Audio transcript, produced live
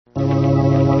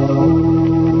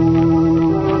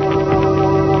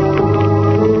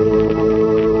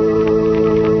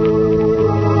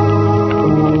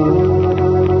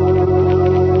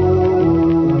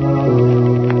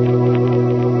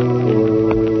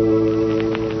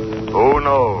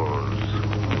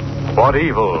what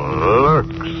evil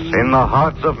lurks in the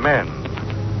hearts of men,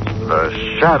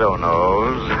 the Shadow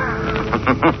knows.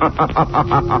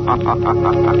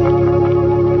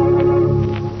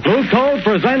 Blue Coal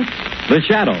presents The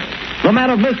Shadow, the man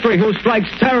of mystery who strikes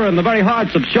terror in the very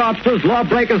hearts of sharpsters,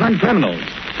 lawbreakers, and criminals.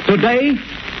 Today,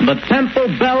 the Temple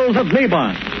Bells of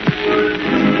Neban.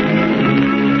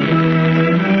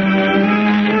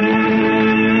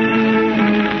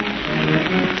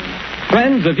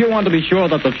 Friends, if you want to be sure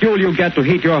that the fuel you get to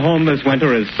heat your home this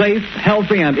winter is safe,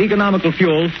 healthy, and economical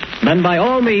fuel, then by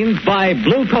all means buy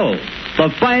Blue Coal, the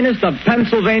finest of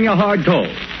Pennsylvania hard coal.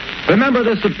 Remember,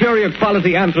 this superior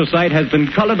quality anthracite has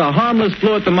been colored a harmless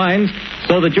blue at the mines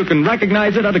so that you can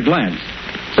recognize it at a glance.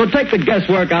 So take the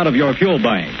guesswork out of your fuel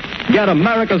buying. Get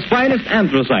America's finest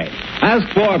anthracite. Ask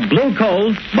for Blue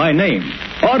Coal by name.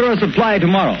 Order a supply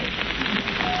tomorrow.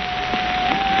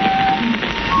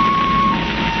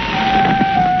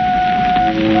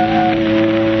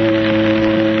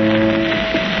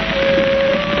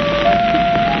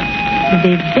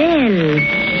 The bells,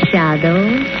 Shadow.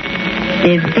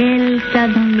 The bells of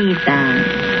Neban.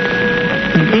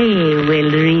 They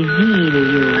will reveal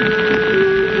you.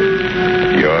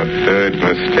 Your third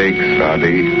mistake,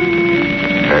 Sadi.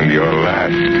 And your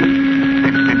last.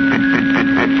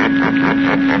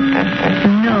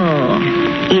 No,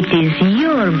 it is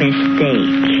your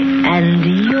mistake and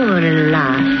your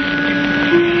last.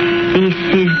 This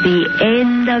is the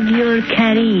end of your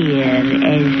career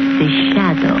as the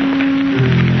Shadow.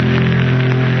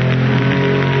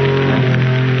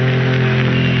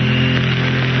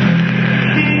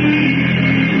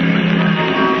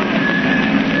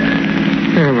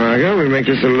 Margot, we'll make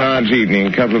this a large evening.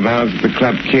 A couple of hours at the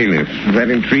Club Caliph. Does that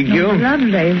intrigue you?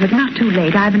 Lovely, but not too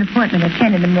late. I have an appointment at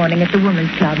 10 in the morning at the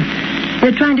Women's Club.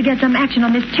 They're trying to get some action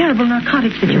on this terrible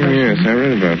narcotic situation. Yes, I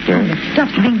read about that. The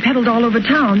stuff's being peddled all over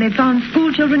town. They've found school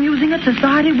children using it,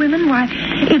 society women. Why,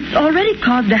 it's already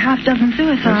caused a half dozen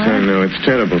suicides. Yes, I know. It's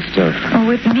terrible stuff. Oh,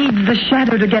 it needs the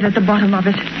Shadow to get at the bottom of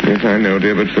it. Yes, I know,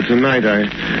 dear, but for tonight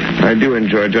I do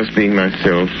enjoy just being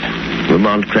myself.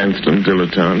 Lamont Cranston,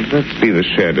 dilettante. Let's be the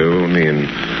Shadow, only in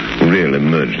real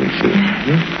emergency.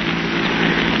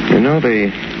 You know, they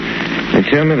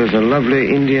tell me there's a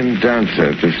lovely Indian dancer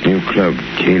at this new club,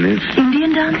 Caliph.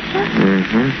 Indian dancer?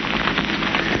 Mm-hmm.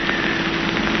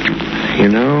 You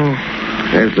know,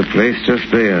 there's the place just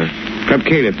there. Club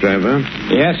Caliph, driver.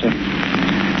 Yes, sir.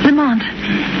 Lamont,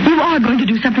 you are going to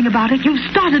do something about it. You've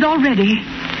started already.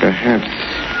 Perhaps.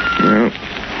 Well,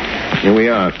 here we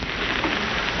are.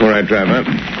 All right, driver.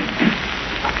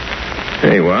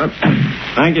 There you are.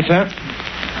 Thank you, sir.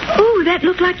 Oh, that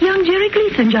looked like young Jerry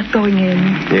Gleason just going in.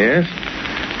 Yes?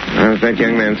 I was that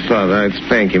young man's father. I'd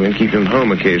spank him and keep him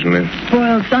home occasionally.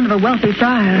 Spoiled son of a wealthy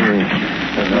sire.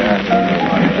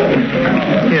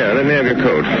 Here, let me have your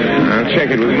coat. I'll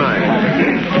check it with mine.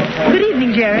 Good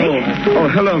evening, Jerry. Oh,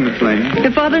 hello, Miss Lane.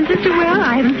 The father and sister well?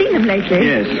 I haven't seen them lately.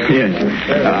 Yes.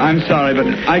 I'm sorry,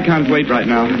 but I can't wait right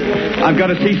now. I've got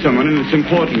to see someone, and it's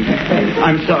important.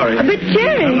 I'm sorry. But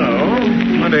Jerry... Hello.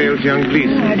 What ails young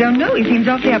Gleason? I don't know. He seems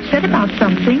awfully upset about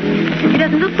something. He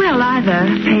doesn't look well either.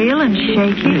 Pale and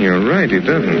shaky. You're right, he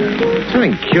doesn't.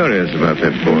 Something curious about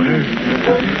that boy.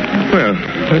 Well,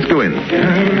 let's go in.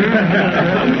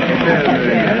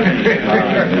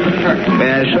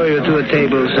 May I show you to a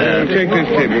table, sir? Take this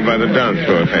table by the dance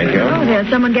floor, thank you. Oh, there's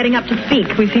someone getting up to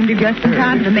speak. We seem to be just in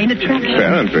time for the main attraction.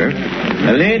 Aren't we?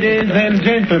 Ladies and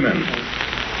gentlemen,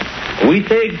 we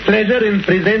take pleasure in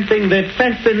presenting the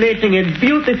fascinating and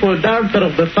beautiful dancer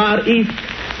of the Far East,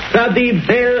 Sadi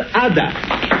Bel Ada.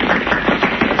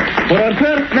 For our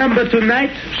first number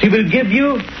tonight, she will give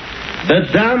you the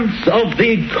dance of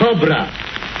the cobra,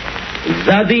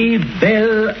 Sadi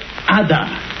Bel Ada.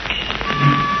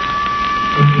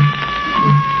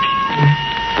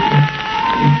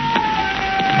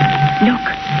 Look,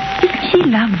 isn't she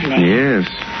lovely? Yes.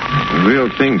 Real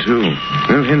thing, too.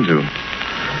 Real Hindu.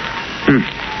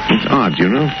 It's odd, you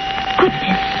know.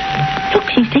 Goodness. Look,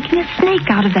 she's taking a snake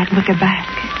out of that wicker bag.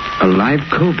 A live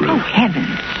cobra. Oh,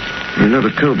 heavens. You know,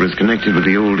 the cobra is connected with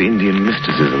the old Indian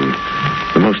mysticism,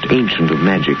 the most ancient of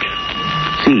magic.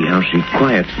 See how she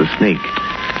quiets the snake,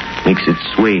 makes it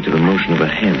sway to the motion of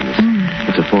her hands.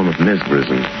 It's a form of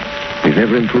mesmerism. We've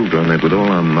never improved on that with all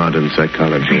our modern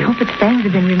psychology. I hope its fangs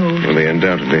have been removed. Well, they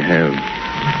undoubtedly have.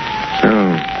 So,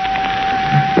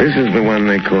 this is the one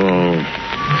they call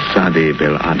Sadi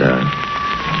Bel Ada.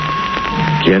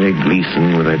 Jerry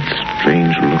Gleason with that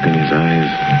strange look in his eyes.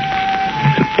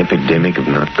 An epidemic of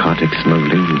narcotic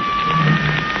smuggling.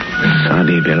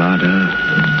 Sadi Bel Ada.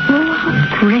 Oh,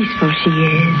 how graceful she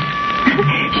is.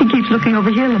 She keeps looking over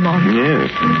here, Lamont. Yes.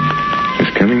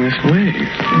 It's coming this way.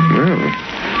 Well.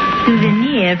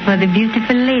 Souvenir for the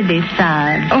beautiful lady,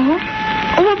 sir. Oh,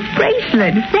 a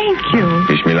bracelet. Thank you.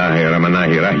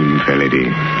 Bismillahirrahmanirrahim, Felady.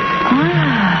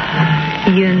 Ah,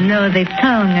 you know the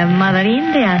tongue of Mother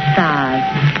India,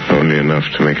 sir. Only enough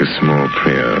to make a small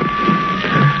prayer.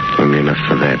 Only enough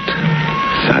for that.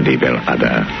 Sadi Bel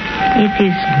Ada. It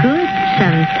is good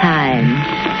sometimes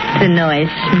to know a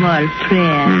small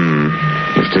prayer.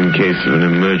 Just in case of an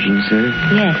emergency?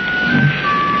 Yes.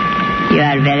 You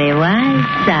are very wise,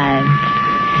 sir.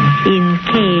 In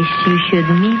case you should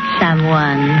meet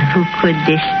someone who could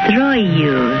destroy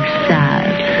you, sir.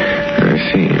 I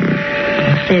see.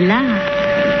 Cela.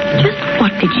 Just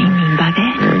what did she mean by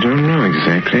that? I don't know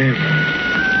exactly.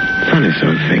 Funny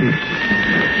sort of thing.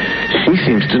 She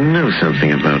seems to know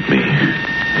something about me.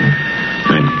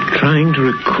 I'm trying to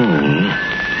recall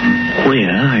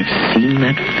where I've seen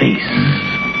that face.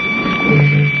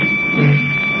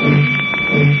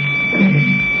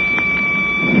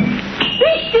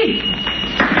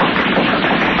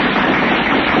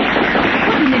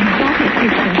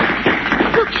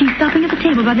 Look, she's stopping at the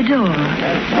table by the door.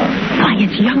 Why,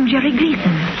 it's young Jerry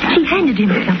Gleason. She handed him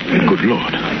something. Good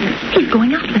Lord. He's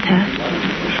going out with her.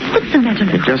 What's the matter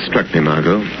now? It just struck me,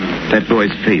 Margot. That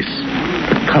boy's face.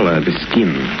 The color of his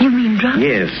skin. You mean drunk?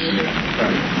 Yes.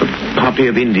 The poppy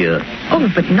of India. Oh,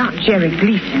 but not Jerry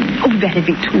Gleason. Oh, that'd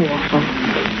be too awful.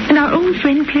 And our old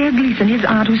friend Claire Gleason, his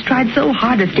aunt, who's tried so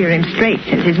hard to steer him straight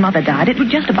since his mother died, it would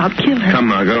just about kill her. Come,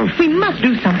 Margot. We must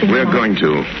do something. We're Mom. going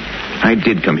to. I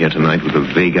did come here tonight with a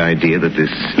vague idea that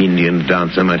this Indian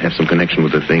dancer might have some connection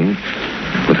with the thing.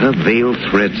 With her veiled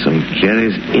threats and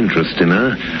Jerry's interest in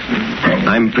her,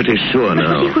 I'm pretty sure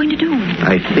now. What's he going to do?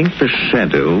 I think the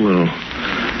shadow will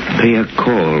pay a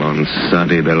call on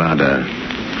Sadi Bel Ada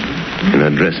in her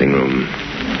dressing room.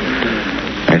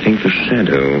 I think the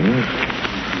shadow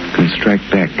can strike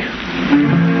back.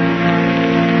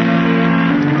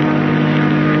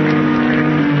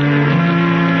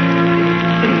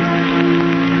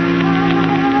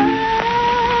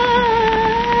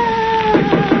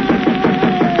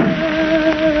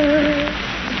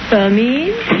 Come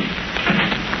in.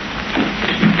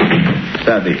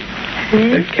 Sadi,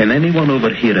 can anyone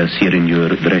overhear us here in your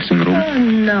dressing room? Oh,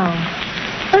 no.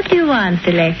 What do you want,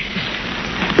 Alexis?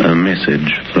 A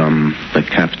message from the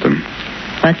captain.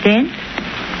 What then?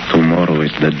 Tomorrow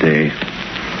is the day.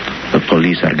 The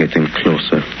police are getting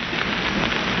closer.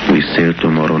 We sail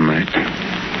tomorrow night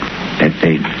at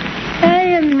 8. I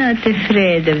am not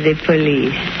afraid of the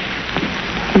police.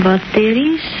 But there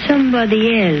is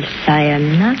somebody else I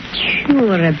am not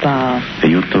sure about.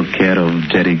 You took care of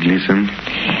Jerry Gleason?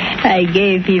 I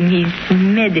gave him his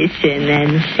medicine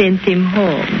and sent him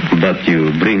home. But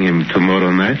you bring him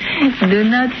tomorrow night? Do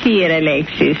not fear,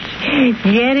 Alexis.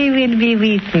 Jerry will be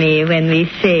with me when we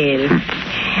sail.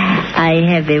 I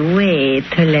have a way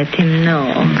to let him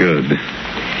know. Good.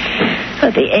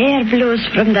 But the air blows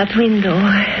from that window.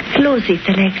 Close it,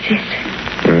 Alexis.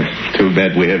 Too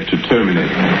bad we have to terminate.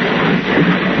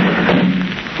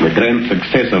 The grand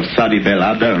success of Sadi Bel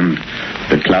Ada and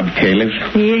the Club Caliph.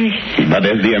 Yes. But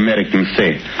as the Americans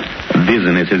say,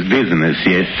 business is business,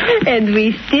 yes. And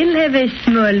we still have a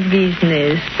small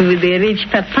business with the rich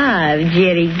papa of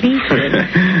Jerry Gleason.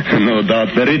 No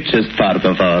doubt the richest part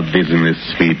of our business,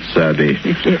 sweet Sadi.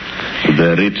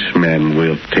 The rich man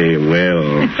will pay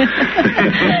well.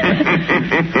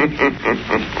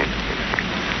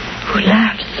 Who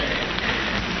laughs?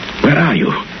 Where are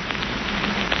you?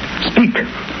 Speak.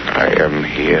 I am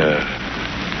here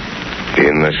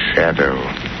in the shadow,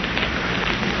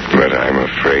 but I'm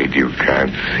afraid you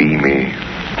can't see me.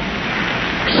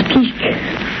 Speak.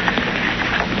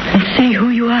 And say who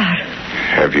you are.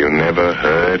 Have you never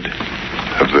heard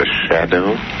of the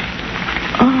shadow?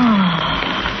 Oh,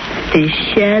 the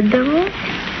shadow?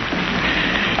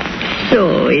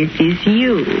 So it is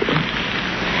you.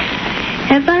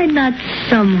 Have I not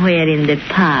somewhere in the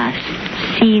past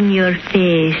seen your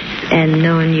face and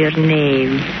known your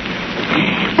name?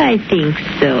 I think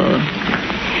so.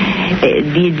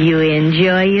 Did you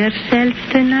enjoy yourself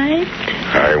tonight?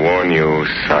 I warn you,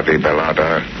 Sadi Bel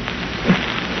Ada.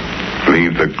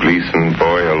 Leave the Gleason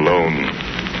boy alone.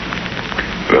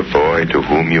 The boy to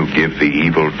whom you give the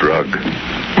evil drug.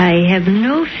 I have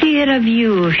no fear of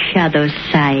you, Shadow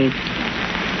Sahib.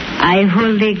 I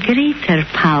hold a greater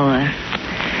power.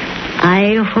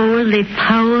 I hold the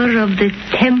power of the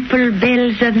temple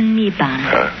bells of Neban.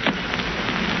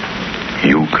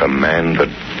 You command the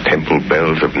temple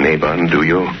bells of Neban, do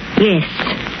you? Yes.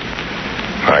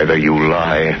 Either you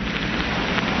lie,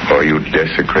 Or you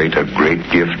desecrate a great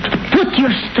gift? Put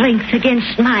your strength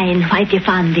against mine, White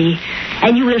Effendi,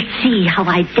 and you will see how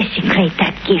I desecrate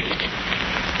that gift.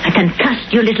 I can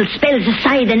cast your little spells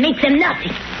aside and make them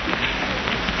nothing.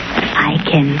 I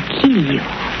can kill you.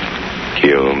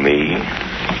 Kill me?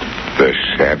 The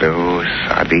shadow,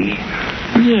 Sadi?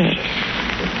 Yes.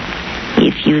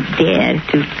 If you dare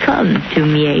to come to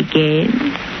me again.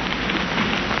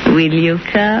 Will you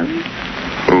come?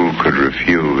 Who could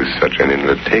refuse such an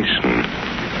invitation?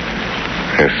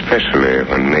 Especially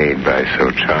when made by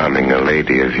so charming a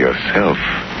lady as yourself.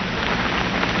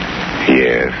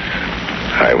 Yes,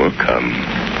 I will come.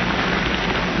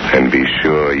 And be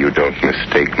sure you don't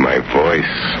mistake my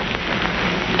voice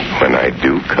when I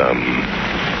do come.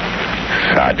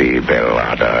 Sadi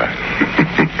Belada.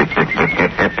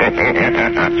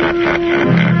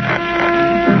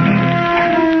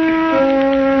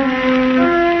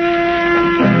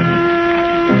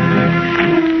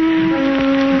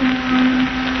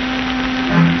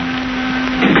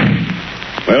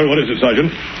 Well, what is it,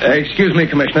 Sergeant? Excuse me,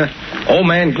 Commissioner. Old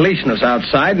man Gleason is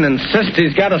outside and insists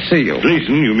he's got to see you.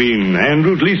 Gleason? You mean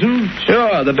Andrew Gleason?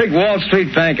 Sure, the big Wall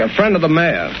Street banker, friend of the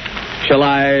mayor. Shall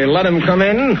I let him come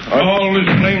in? All this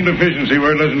blamed efficiency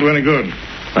where it doesn't do any good.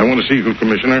 I want to see you,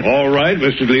 Commissioner. All right,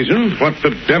 Mr. Gleason. What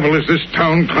the devil is this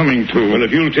town coming to? Well,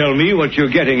 if you'll tell me what you're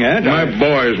getting at... My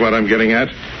boy is what I'm getting at.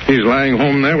 He's lying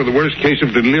home there with the worst case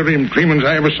of delirium tremens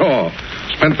I ever saw.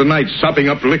 Spent the night sopping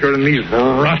up liquor in these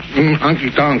rotten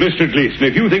honky-tonks. Mr. Gleason,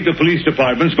 if you think the police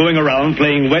department's going around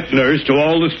playing wet nurse to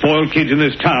all the spoiled kids in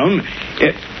this town...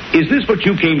 is this what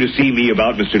you came to see me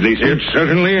about, Mr. Gleason? It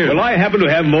certainly is. Well, I happen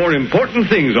to have more important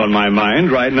things on my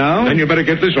mind right now. Then you better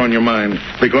get this on your mind.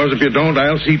 Because if you don't,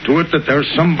 I'll see to it that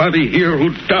there's somebody here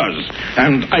who does.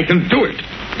 And I can do it.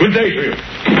 Good day to you.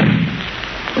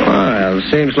 Well,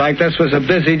 seems like this was a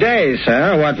busy day,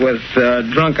 sir. What with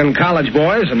drunken college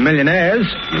boys and millionaires.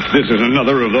 This is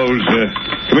another of those...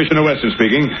 Commissioner Weston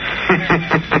speaking.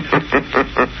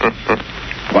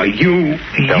 Why, you...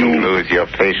 Don't lose your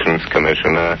patience,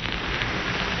 Commissioner.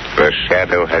 The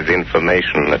Shadow has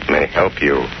information that may help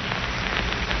you.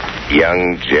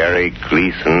 Young Jerry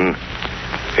Gleason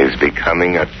is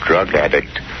becoming a drug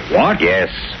addict. What? Yes.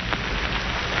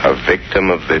 A victim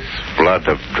of this flood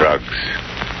of drugs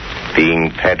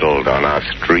being peddled on our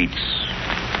streets.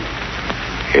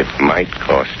 It might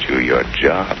cost you your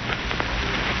job.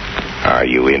 Are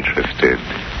you interested,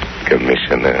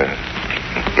 Commissioner?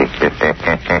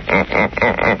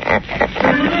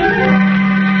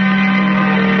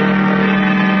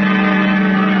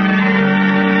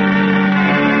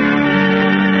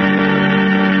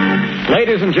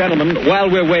 Ladies and gentlemen, while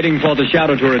we're waiting for the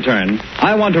Shadow to return,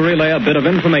 I want to relay a bit of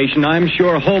information I'm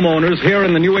sure homeowners here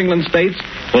in the New England states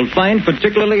will find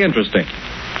particularly interesting.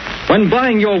 When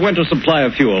buying your winter supply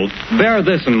of fuel, bear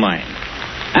this in mind.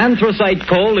 Anthracite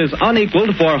coal is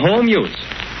unequaled for home use.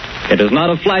 It is not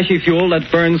a flashy fuel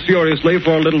that burns furiously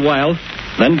for a little while,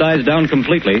 then dies down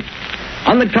completely.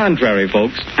 On the contrary,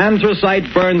 folks,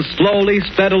 anthracite burns slowly,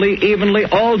 steadily, evenly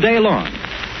all day long,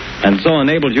 and so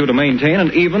enables you to maintain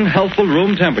an even, healthful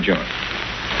room temperature.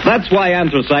 That's why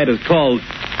anthracite is called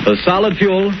the solid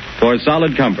fuel for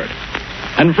solid comfort.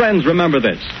 And friends, remember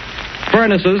this.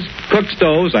 Furnaces, cook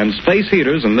stoves, and space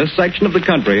heaters in this section of the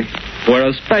country were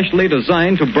especially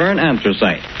designed to burn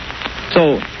anthracite.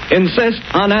 So, insist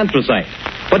on anthracite,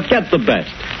 but get the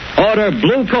best. Order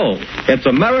blue coal. It's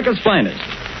America's finest.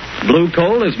 Blue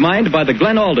coal is mined by the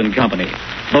Glen Alden Company,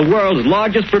 the world's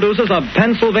largest producers of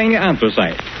Pennsylvania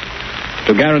anthracite.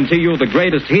 To guarantee you the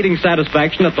greatest heating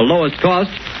satisfaction at the lowest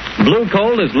cost, blue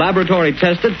coal is laboratory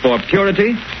tested for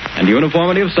purity and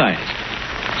uniformity of size.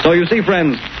 So you see,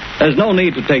 friends, there's no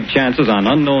need to take chances on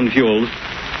unknown fuels.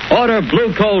 Order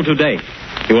blue coal today.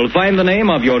 You will find the name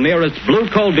of your nearest blue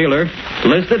coal dealer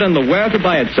listed in the Where to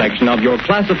Buy It section of your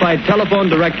classified telephone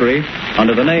directory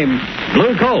under the name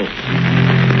Blue Coal.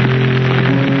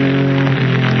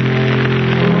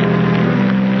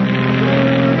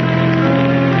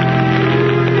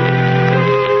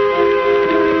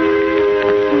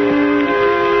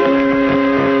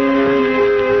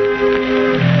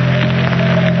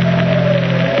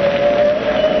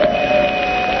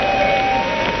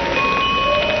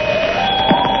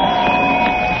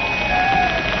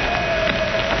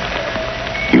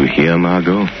 Here,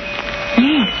 Margot?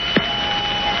 Yes.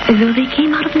 As though they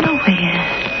came out of nowhere.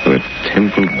 The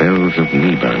temple bells of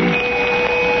Neban.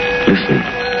 Listen.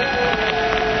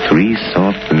 3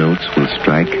 soft notes will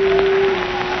strike,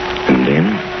 and then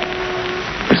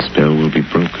the spell will be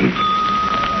broken.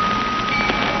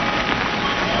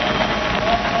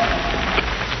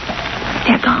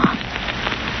 They're gone.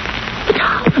 But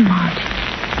how, Lamont?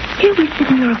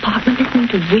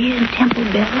 to wear temple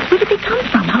bells? Where did they come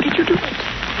from? How did you do it?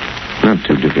 Not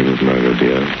too difficult, Margot,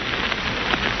 dear.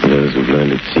 Those who've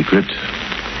learned its secret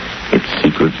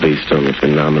based on the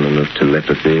phenomenon of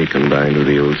telepathy combined with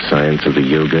the old science of the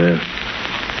yoga,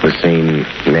 the same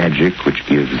magic which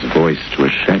gives voice to a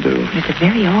shadow. It's a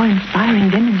very awe-inspiring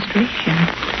demonstration.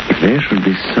 If there should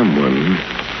be someone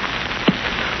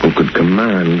who could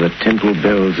command the temple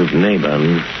bells of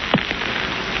Neban,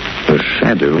 the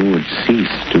shadow would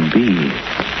cease to be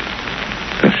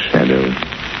a shadow.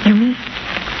 You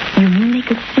mean they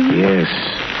could see? Yes.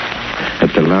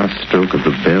 At the last stroke of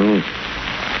the bell,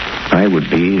 I would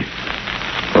be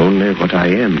only what I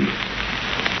am.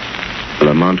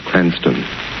 Lamont Cranston.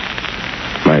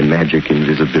 My magic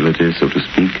invisibility, so to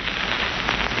speak,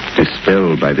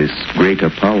 dispelled by this greater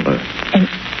power.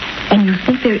 And you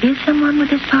think there is someone with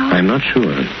this power? I'm not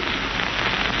sure.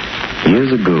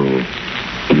 Years ago,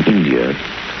 in India,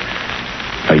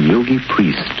 a yogi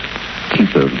priest,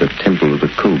 keeper of the Temple of the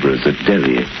Cobras at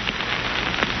Delhi,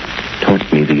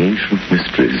 taught me the ancient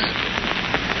mysteries.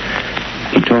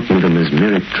 He taught me the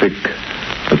mesmeric trick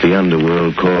that the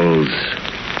underworld calls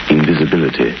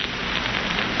invisibility.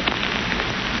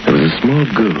 There was a small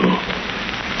girl,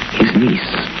 his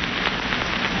niece,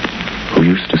 who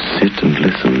used to sit and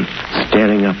listen,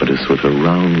 staring up at us with her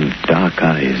round, dark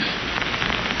eyes.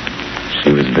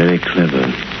 She was very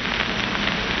clever.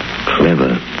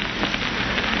 Clever.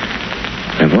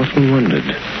 I've often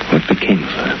wondered what became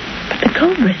of her. But the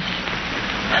Cobras.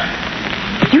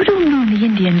 You don't mean the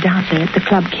Indian dancer at the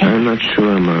club camp? I'm not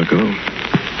sure, Margot.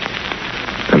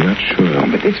 I'm not sure. Oh,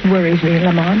 but this worries me,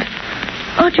 Lamont.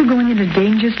 Aren't you going into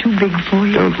dangers too big for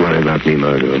you? Don't worry about me,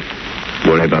 Margot.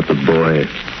 Worry about the boy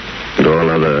and all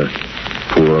other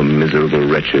poor, miserable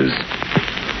wretches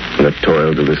in the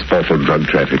toils of this awful drug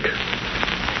traffic.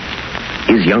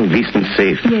 Is young Beeston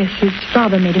safe? Yes, his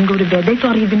father made him go to bed. They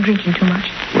thought he'd been drinking too much.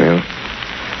 Well,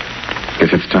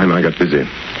 guess it's time I got busy.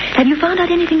 Have you found out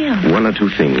anything else? One or two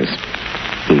things.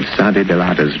 In Sadi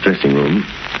Belada's dressing room,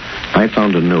 I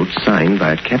found a note signed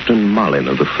by Captain Marlin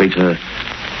of the freighter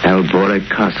Albore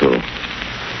Castle.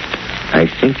 I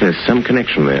think there's some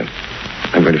connection there.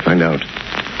 I'm going to find out.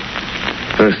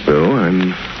 First, though,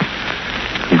 I'm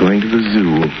going to the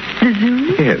zoo. The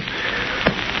zoo? Yes.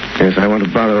 Yes, I want to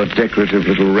borrow a decorative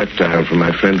little reptile from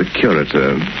my friend the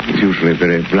curator. He's usually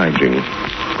very obliging.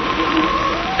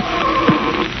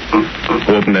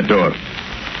 Who opened that door?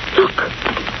 Look.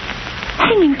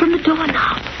 Hanging from the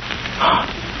doorknob.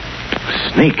 A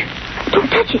snake. Don't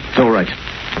touch it. It's all right.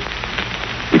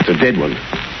 It's a dead one.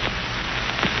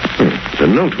 The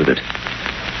note with it.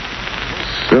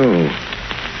 So,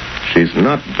 she's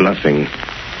not bluffing.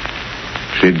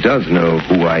 She does know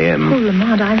who I am. Oh,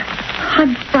 Lamont,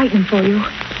 I'm frightened for you.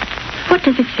 What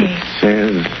does it say? It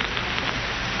says,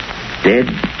 dead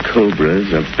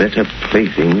cobras are better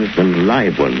playthings than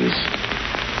live ones.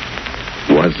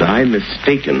 Was I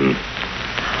mistaken?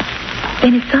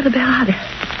 Then it's not a bellada.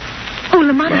 Oh,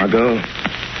 Lamont. Margot,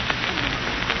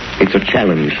 it's a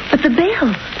challenge. But the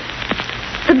bells.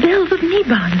 The bells of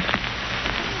Neban.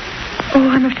 Oh,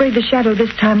 I'm afraid the shadow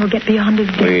this time will get beyond his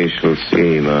guess. We shall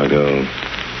see, Margot.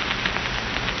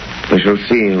 We shall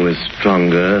see who is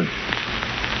stronger.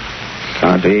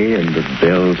 Sadi and the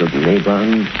bells of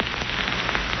Neban,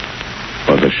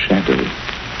 or the shadow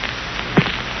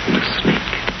and the snake.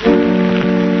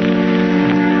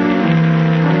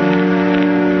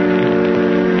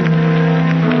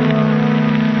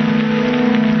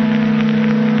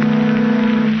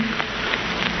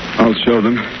 I'll show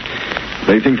them.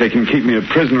 They think they can keep me a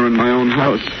prisoner in my own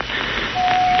house,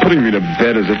 putting me to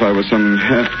bed as if I was some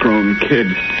half-grown kid.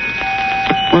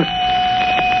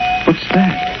 What's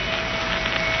that?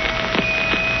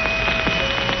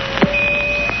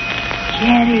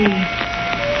 Jerry,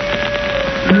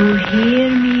 you hear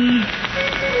me?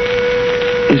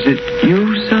 Is it you,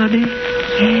 Sadi?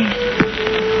 Yes.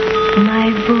 My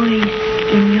voice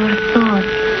in your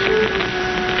thoughts.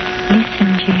 Listen,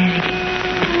 Jerry.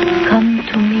 Come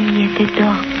to me at the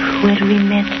dock where we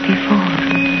met before.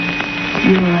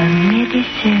 Your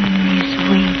medicine is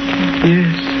waiting.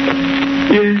 Yes.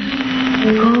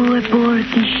 Go aboard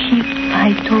the ship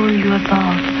I told you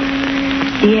about.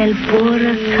 The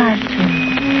Albora Castle.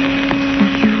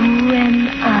 You and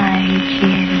I,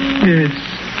 Jerry. Yes.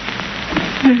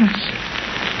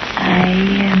 I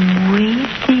am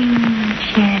waiting,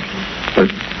 Jerry. But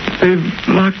they've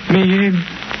locked me in.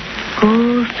 Go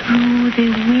through the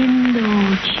window,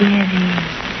 Jerry.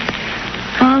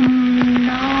 Come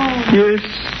now. Yes,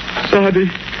 Sadi.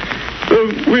 The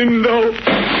window.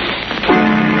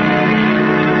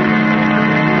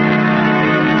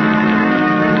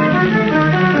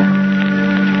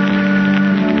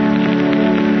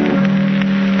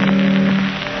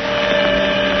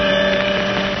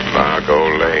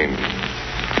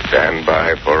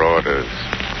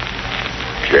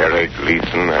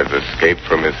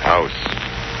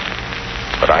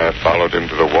 followed him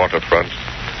to the waterfront,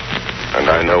 and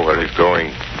I know where he's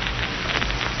going.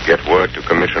 Get word to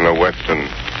Commissioner Weston.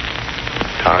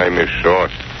 Time is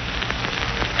short.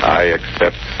 I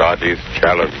accept Sadi's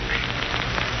challenge.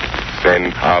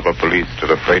 Send harbor police to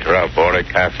the freighter Albore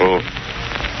Castle,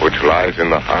 which lies in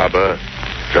the harbor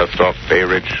just off Bay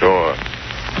Ridge shore,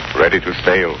 ready to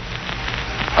sail.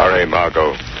 Hurry,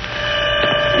 Margot.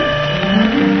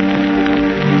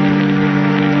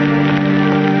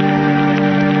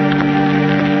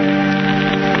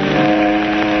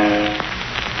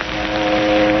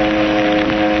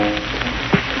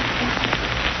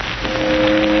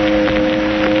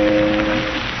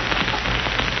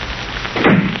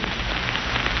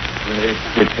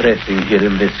 Depressing here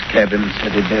in this cabin,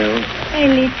 Sadie Bell. A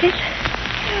little.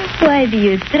 Why do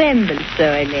you tremble so,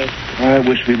 Alex? I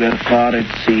wish we were far at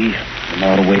sea on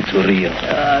our way to Rio.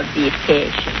 Oh, be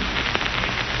patient.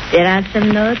 The ransom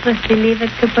note was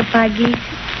delivered to Papa Gleason?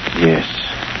 Yes.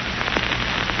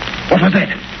 What was that?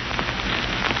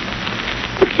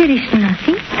 There is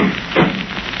nothing.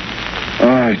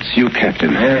 Oh, it's you,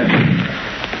 Captain.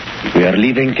 We are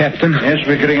leaving, Captain? Yes,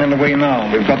 we're getting underway now.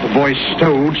 We've got the boys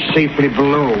stowed safely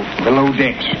below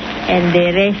decks. And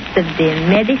the rest of the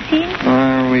medicine?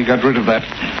 We got rid of that.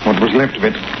 What was left of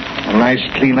it. A nice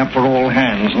clean-up for all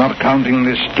hands, not counting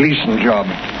this Gleason job.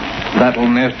 That'll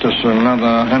net us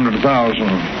another 100,000,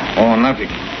 or nothing.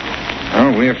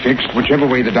 Oh, we're fixed, whichever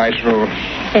way the dice roll.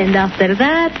 And after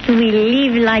that, we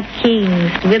live like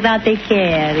kings, without a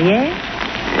care, yes?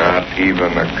 Not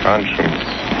even a conscience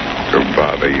to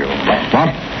bother you.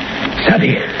 What?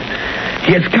 Sadie,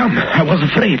 he has come. I was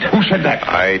afraid. Who said that?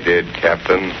 I did,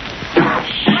 Captain.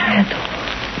 Shadow.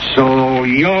 So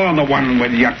you're the one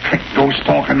with your trick ghost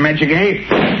talk and magic, eh?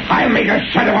 I'll make a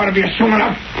shadow out of you soon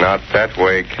enough. Not that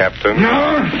way, Captain.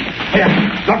 No? Here,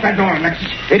 lock that door,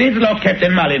 Alexis. It is locked,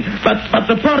 Captain Malin. But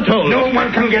the porthole. No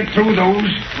one can get through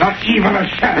those. Not even a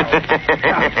shadow.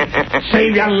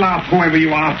 Save your laugh, whoever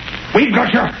you are. We've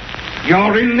got you.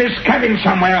 You're in this cabin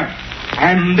somewhere.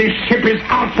 And this ship is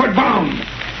outward bound.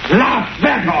 Laugh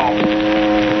that off.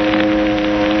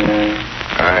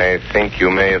 I think you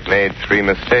may have made 3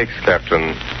 mistakes,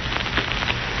 Captain.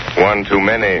 One too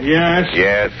many. Yes?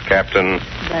 Yes, Captain.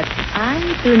 But I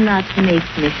do not make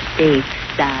mistakes,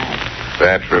 Dad.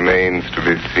 That remains to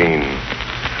be seen,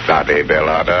 Sade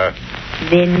Belada.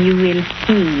 Then you will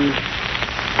see.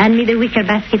 Hand me the wicker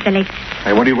basket, Alex.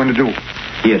 Hey, what are you going to do?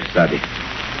 Yes, Sadie.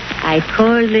 I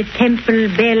call the temple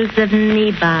bells of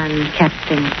Neban,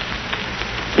 Captain.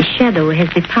 The shadow has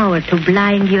the power to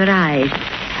blind your eyes.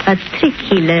 A trick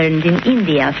he learned in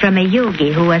India from a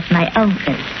yogi who was my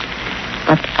uncle.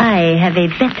 But I have a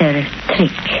better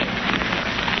trick.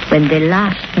 When the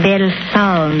last bell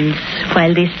sounds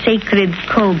while the sacred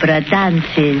cobra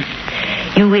dances,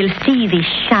 you will see the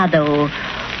shadow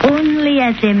only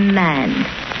as a man.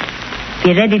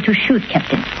 Be ready to shoot,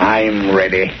 Captain. I'm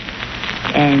ready.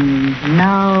 And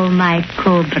now, my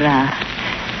cobra,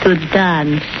 to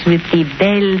dance with the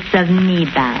bells of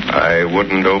Neban. I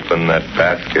wouldn't open that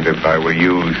basket if I were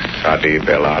you, Sade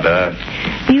Belada.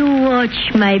 You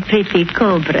watch my pretty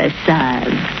cobra,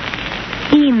 Sal.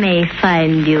 He may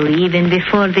find you even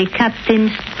before the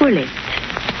captain's bullet.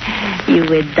 You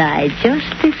would die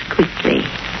just as quickly.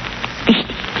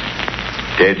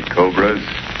 Dead cobras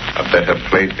are better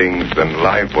playthings than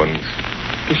live ones.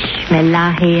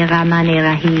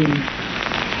 Bismillahirrahmanirrahim.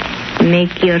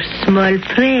 Make your small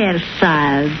prayer,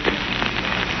 Sal.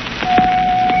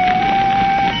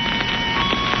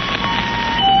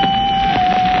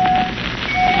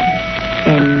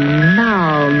 And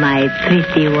now, my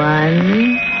pretty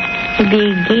one,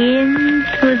 begin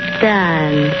to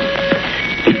dance.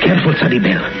 Be careful, Sadie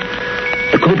Bell.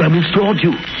 The cobra moves towards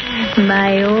you.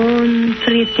 My own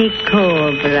pretty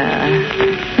cobra.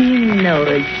 He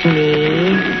knows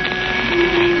me.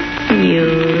 You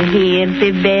hear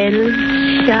the bells,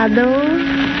 Shadow?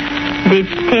 The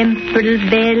temple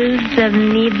bells of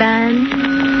Neban?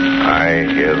 I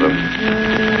hear them.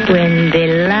 When the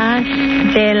last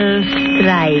bell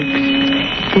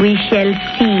strikes, we shall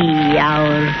see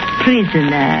our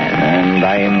prisoner. And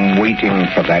I'm waiting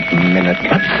for that minute.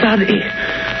 But, Sadie,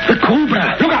 the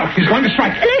cobra. Look out! He's going to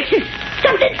strike. Alexis,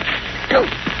 something! No.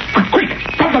 Quick!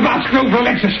 Pop the basket over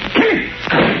Alexis. Kill him!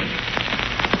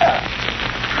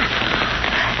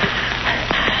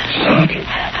 Sadie!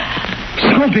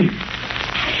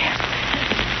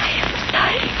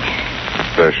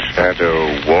 The shadow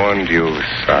warned you,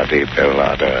 Sade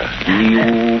Belada.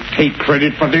 You take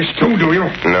credit for this too, do you?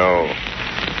 No.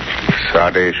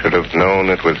 Sade should have known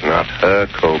it was not her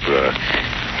cobra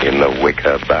in the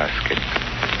wicker basket.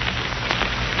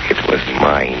 It was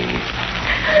mine.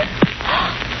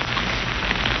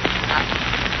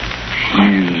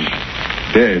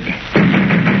 dead.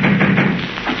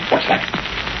 What's that?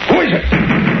 Who is it?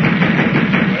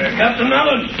 Captain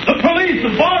Allen, the police,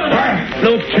 the border.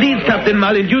 No, please, Captain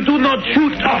Mullen, you do not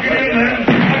shoot. Stand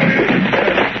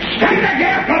back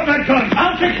here! Drop that gun.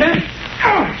 I'll fix him.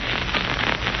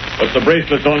 What's the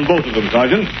bracelets on both of them,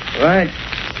 Sergeant? Right.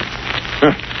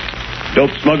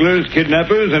 Dope smugglers,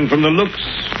 kidnappers, and from the looks,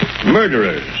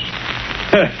 murderers.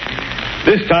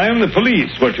 This time the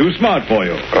police were too smart for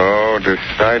you. Oh,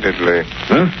 decidedly.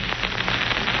 Huh?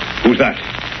 Who's that?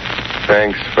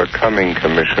 Thanks for coming,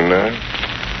 Commissioner.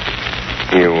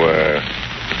 You were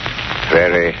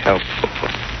very helpful.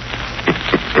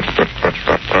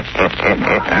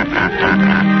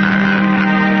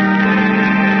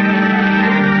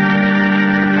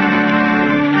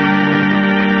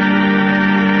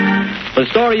 The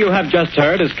story you have just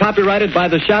heard is copyrighted by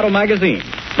the Shadow magazine.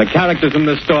 The characters in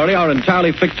this story are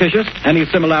entirely fictitious. Any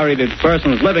similarity to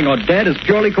persons living or dead is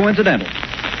purely coincidental.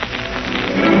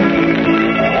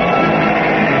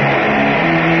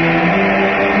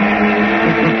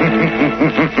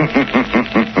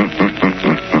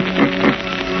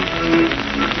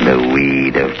 The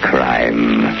weed of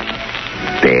crime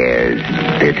bears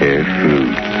bitter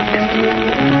fruit.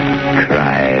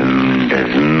 Crime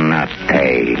does not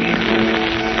pay.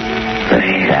 The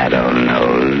Shadow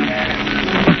knows.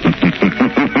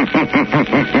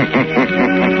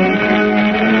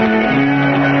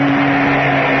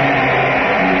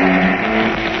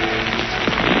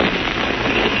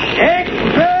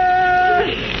 Extra!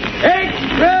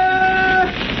 Extra!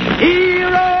 Hear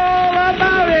all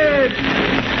about it!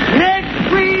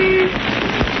 Next week,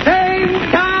 same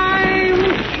time,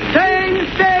 same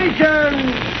station.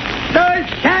 The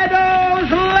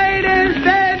Shadow's latest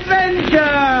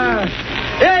adventure.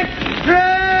 Extra!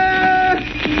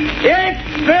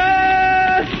 Extra!